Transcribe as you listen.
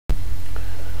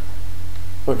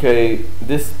Okay,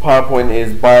 this PowerPoint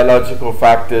is biological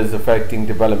factors affecting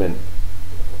development,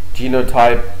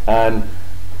 genotype and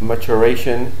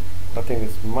maturation. I think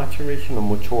it's maturation or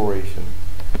maturation.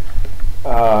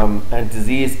 And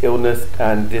disease, illness,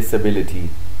 and disability.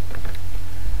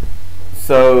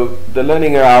 So the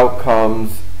learning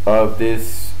outcomes of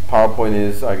this PowerPoint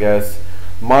is, I guess,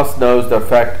 must knows the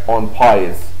effect on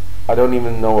pies. I don't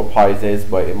even know what pies is,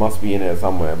 but it must be in there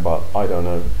somewhere, but I don't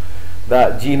know.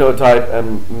 That genotype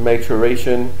and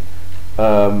maturation,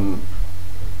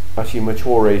 actually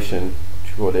maturation,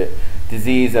 to call it,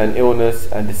 disease and illness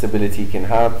and disability can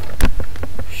have.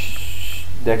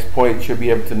 Next point, should be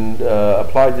able to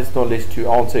apply this knowledge to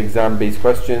answer exam-based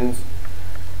questions.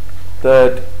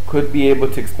 Third, could be able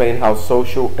to explain how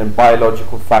social and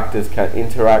biological factors can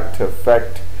interact to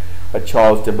affect a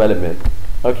child's development.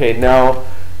 Okay, now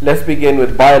let's begin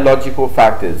with biological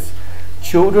factors.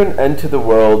 Children enter the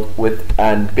world with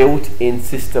an built-in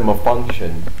system of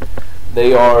function.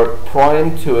 They are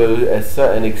primed to a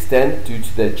certain extent due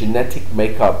to their genetic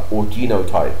makeup or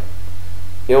genotype.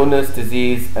 Illness,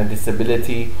 disease, and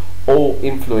disability all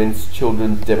influence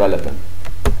children's development.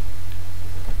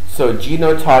 So,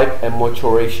 genotype and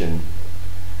maturation.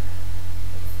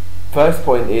 First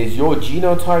point is your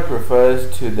genotype refers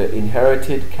to the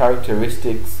inherited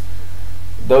characteristics,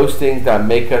 those things that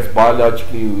make us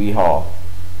biologically who we are.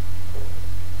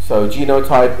 So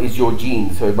genotype is your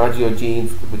genes. So imagine your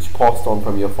genes which passed on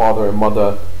from your father and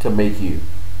mother to make you.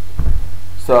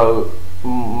 So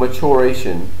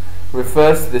maturation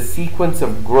refers to the sequence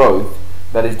of growth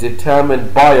that is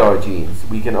determined by our genes.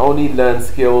 We can only learn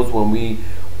skills when we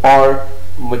are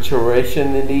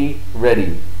maturationally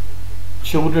ready.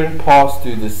 Children pass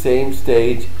through the same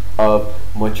stage of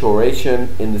maturation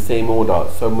in the same order.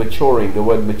 So maturing, the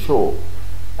word mature.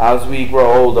 As we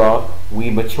grow older, we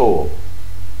mature.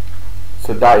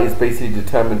 So that is basically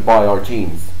determined by our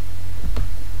genes.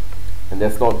 And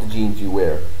that's not the genes you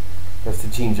wear. That's the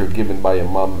genes you're given by your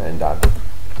mum and dad.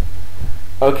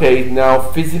 Okay, now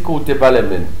physical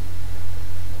development.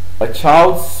 A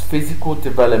child's physical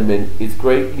development is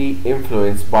greatly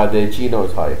influenced by their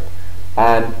genotype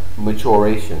and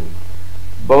maturation.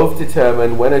 Both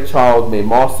determine when a child may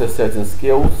master certain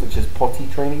skills, such as potty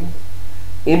training.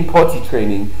 In potty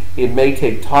training, it may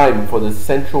take time for the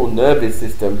central nervous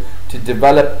system to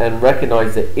develop and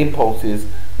recognize the impulses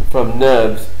from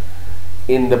nerves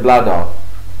in the bladder.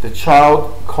 The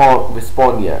child can't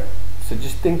respond yet. So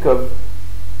just think of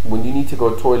when you need to go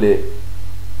to the toilet,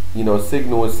 you know,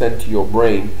 signal is sent to your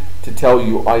brain to tell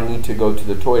you, I need to go to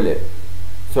the toilet.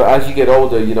 So as you get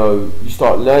older, you know, you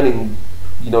start learning,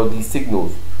 you know, these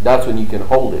signals. That's when you can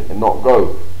hold it and not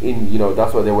go in, you know,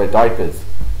 that's why they wear diapers.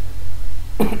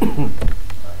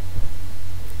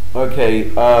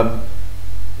 Okay,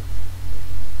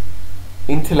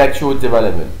 intellectual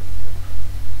development.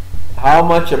 How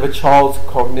much of a child's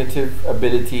cognitive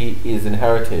ability is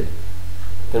inherited?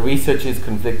 The research is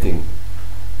conflicting.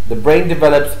 The brain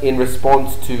develops in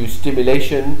response to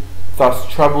stimulation, thus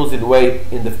travels in weight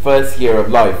in the first year of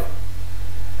life.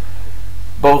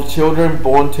 Both children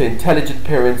born to intelligent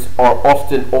parents are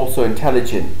often also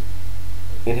intelligent,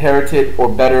 inherited, or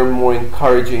better, more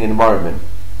encouraging environment.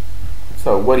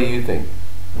 So what do you think?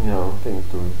 You know, I think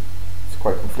it's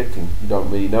quite conflicting. You don't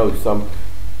really know.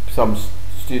 Some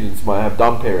students might have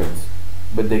dumb parents,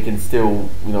 but they can still,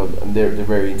 you know, they're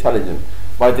very intelligent.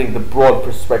 But I think the broad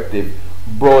perspective,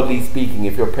 broadly speaking,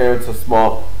 if your parents are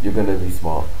smart, you're going to be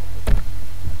smart.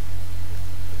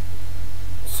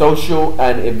 Social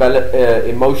and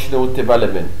emotional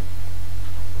development.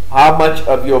 How much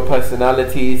of your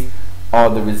personalities are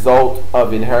the result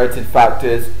of inherited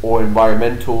factors or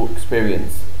environmental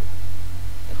experience?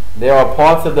 There are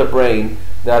parts of the brain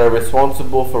that are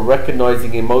responsible for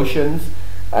recognizing emotions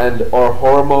and are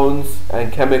hormones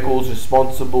and chemicals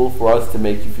responsible for us to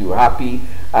make you feel happy,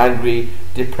 angry,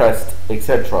 depressed,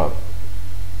 etc.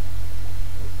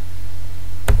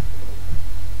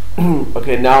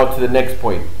 Okay, now to the next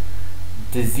point.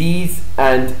 Disease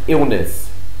and illness.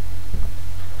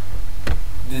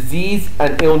 Disease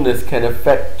and illness can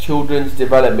affect children's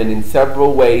development in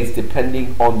several ways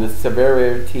depending on the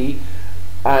severity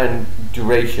and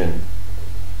duration.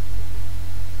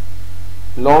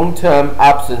 Long-term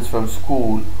absence from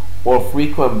school or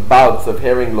frequent bouts of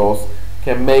hearing loss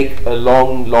can make a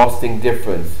long-lasting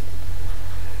difference.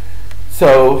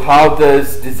 So, how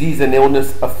does disease and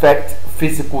illness affect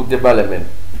physical development?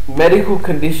 Medical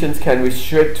conditions can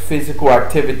restrict physical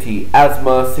activity,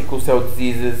 asthma, sickle cell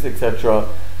diseases, etc.,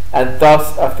 and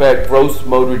thus affect gross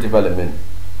motor development.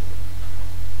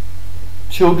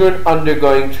 Children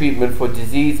undergoing treatment for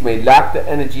disease may lack the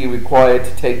energy required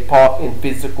to take part in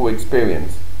physical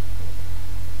experience.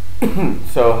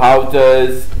 So how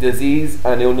does disease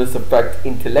and illness affect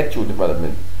intellectual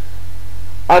development?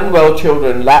 Unwell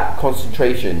children lack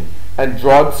concentration, and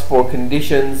drugs for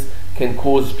conditions can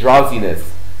cause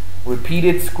drowsiness.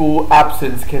 Repeated school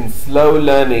absence can slow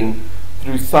learning,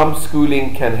 though some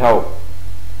schooling can help.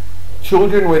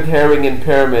 Children with hearing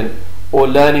impairment or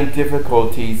learning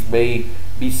difficulties may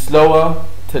be slower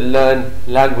to learn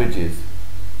languages.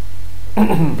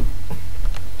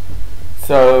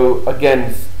 So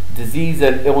again, disease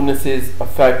and illnesses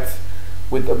affect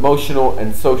with emotional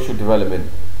and social development.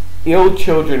 Ill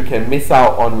children can miss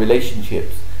out on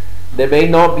relationships. They may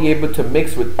not be able to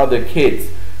mix with other kids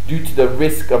due to the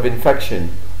risk of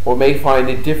infection, or may find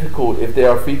it difficult if they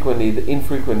are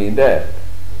infrequently there.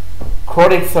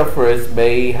 Chronic sufferers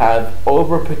may have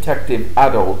overprotective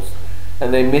adults,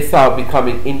 and they miss out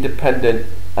becoming independent,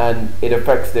 and it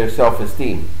affects their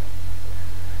self-esteem.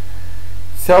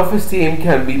 Self-esteem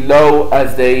can be low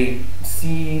as they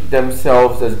see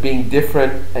themselves as being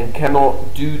different and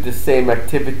cannot do the same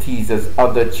activities as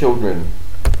other children.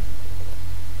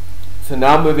 So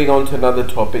now moving on to another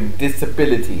topic,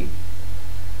 disability.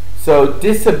 So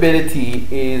disability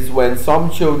is when some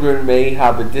children may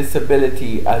have a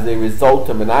disability as a result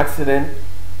of an accident,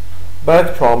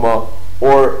 birth trauma,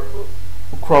 or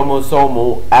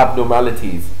chromosomal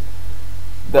abnormalities.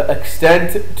 The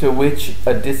extent to which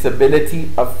a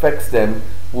disability affects them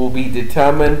will be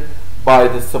determined by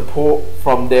the support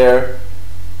from their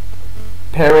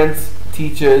parents,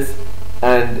 teachers,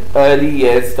 and early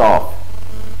years staff.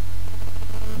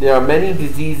 There are many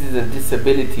diseases and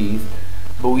disabilities,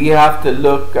 but we have to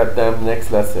look at them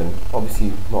next lesson.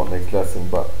 Obviously not next lesson,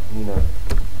 but you know.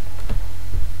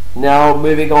 Now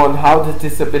moving on, how does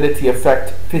disability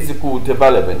affect physical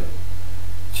development?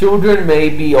 Children may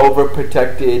be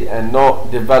overprotected and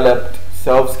not developed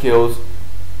self-skills.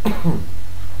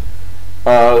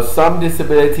 Some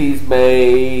disabilities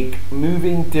make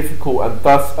moving difficult and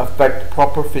thus affect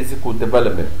proper physical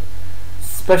development.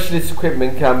 Specialist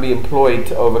equipment can be employed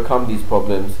to overcome these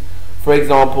problems. For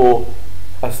example,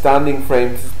 a standing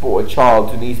frame to support a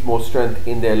child who needs more strength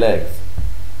in their legs.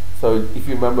 So if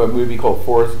you remember a movie called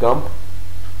Forrest Gump,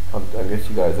 I guess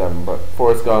you guys haven't, but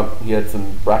Forrest Gump, he had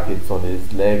some brackets on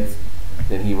his legs,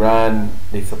 then he ran,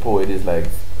 they supported his legs.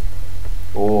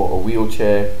 Or a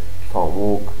wheelchair, if you can't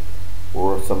walk,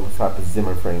 or some type of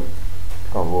Zimmer frame, if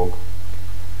you can't walk.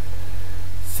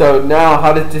 So now,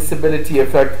 how does disability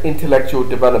affect intellectual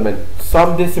development?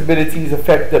 Some disabilities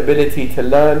affect the ability to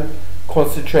learn,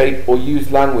 concentrate, or use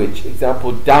language.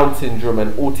 Example, Down syndrome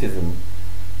and autism.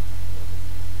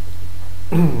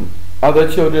 Other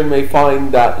children may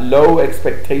find that low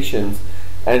expectations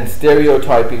and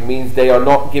stereotyping means they are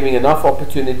not giving enough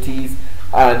opportunities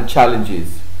and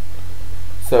challenges.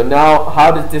 So now,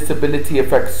 how does disability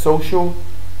affect social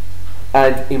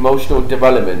and emotional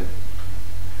development?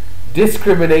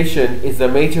 Discrimination is a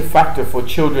major factor for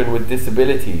children with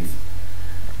disabilities.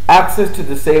 Access to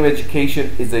the same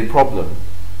education is a problem,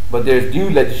 but there is new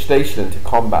legislation to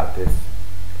combat this.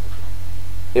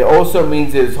 It also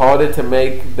means it is harder for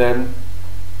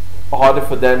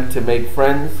them to make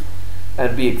friends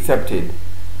and be accepted.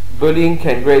 Bullying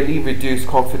can greatly reduce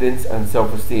confidence and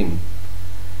self-esteem.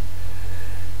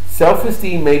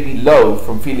 Self-esteem may be low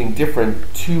from feeling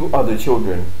different to other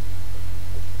children.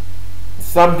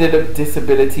 Some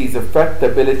disabilities affect the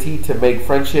ability to make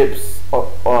friendships.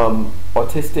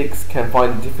 Autistics can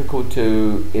find it difficult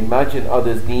to imagine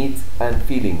others' needs and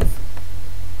feelings.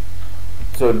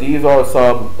 So these are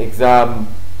some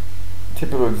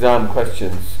typical exam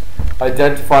questions.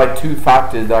 Identify 2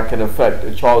 factors that can affect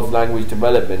a child's language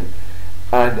development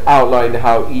and outline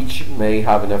how each may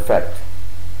have an effect.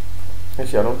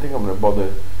 Actually, I don't think I'm going to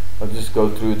bother. I'll just go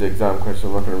through the exam questions.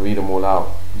 I'm not going to read them all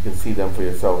out. You can see them for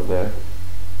yourselves there.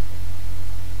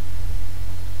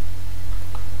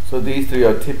 So these 3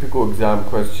 are typical exam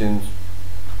questions.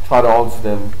 Try to answer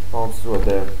them. Answer right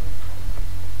there.